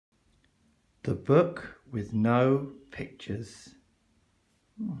The book with no pictures.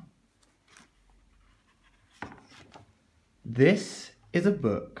 This is a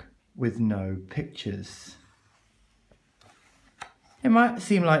book with no pictures. It might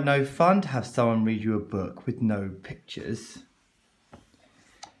seem like no fun to have someone read you a book with no pictures.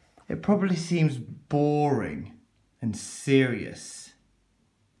 It probably seems boring and serious,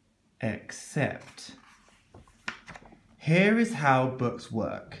 except here is how books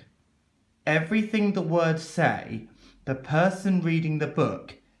work. Everything the words say, the person reading the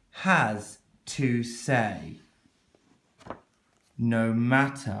book has to say, no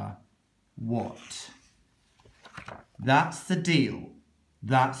matter what. That's the deal.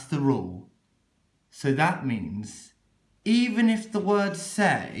 That's the rule. So that means, even if the words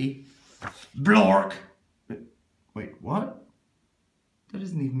say, blork. Wait, what? That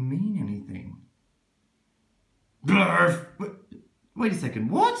doesn't even mean anything. Blurf. Wait a second,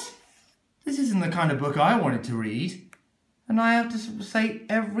 what? This isn't the kind of book I wanted to read. And I have to say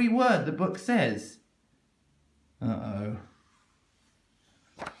every word the book says. Uh-oh.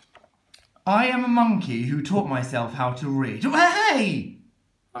 I am a monkey who taught myself how to read. Hey!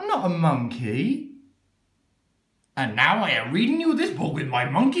 I'm not a monkey. And now I am reading you this book with my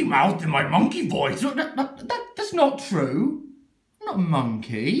monkey mouth and my monkey voice. That's not true. I'm not a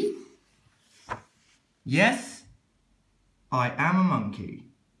monkey. Yes, I am a monkey.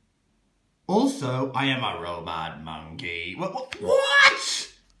 Also, I am a robot monkey. What?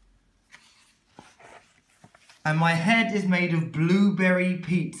 And my head is made of blueberry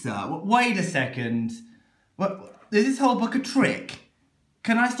pizza. Wait a second. What? Is this whole book a trick?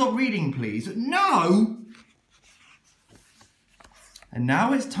 Can I stop reading, please? No! And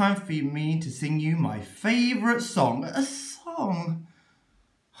now it's time for me to sing you my favourite song. A song?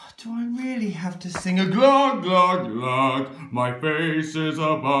 Do I really have to sing a glug, glug, glug? My face is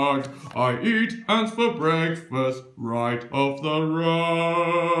a bug. I eat ants for breakfast right off the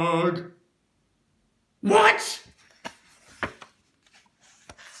rug. What?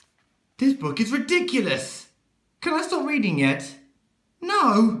 This book is ridiculous. Can I stop reading yet?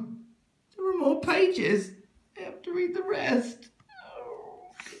 No. There are more pages. I have to read the rest. Oh,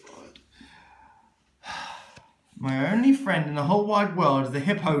 God. My only friend in the whole wide world is a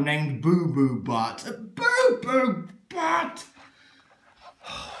hippo named Boo Boo Butt. Boo Boo Butt!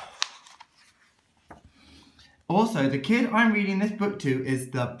 Also, the kid I'm reading this book to is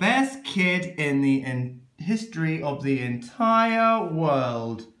the best kid in the history of the entire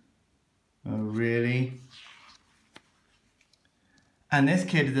world. Oh, really? And this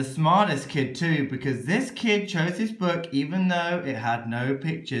kid is the smartest kid too, because this kid chose this book even though it had no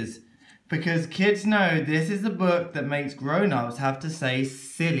pictures. Because kids know this is the book that makes grown-ups have to say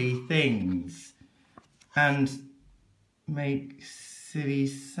silly things. And make silly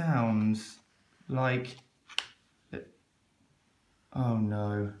sounds. Like... oh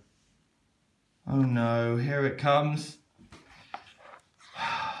no. Oh no, here it comes.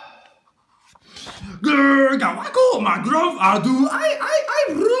 I call my grandfather. I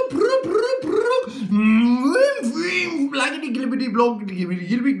roop, roop, roop, roop. Blackity, glibbity, blockity, glibbity,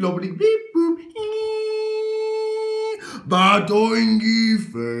 glibbity, globbity, bleep, boop. Badoingy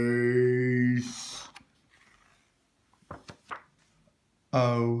face.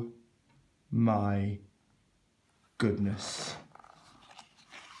 Oh my goodness.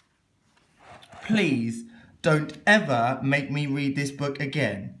 Please don't ever make me read this book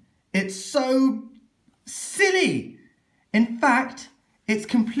again. It's so silly. In fact, it's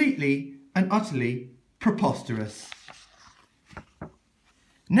completely and utterly preposterous.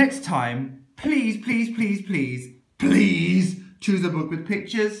 Next time, please, please, please, please, please choose a book with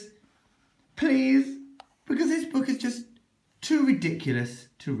pictures. Please, because this book is just too ridiculous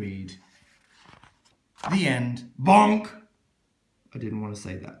to read. The end. Bonk. I didn't want to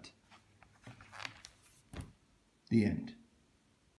say that. The end.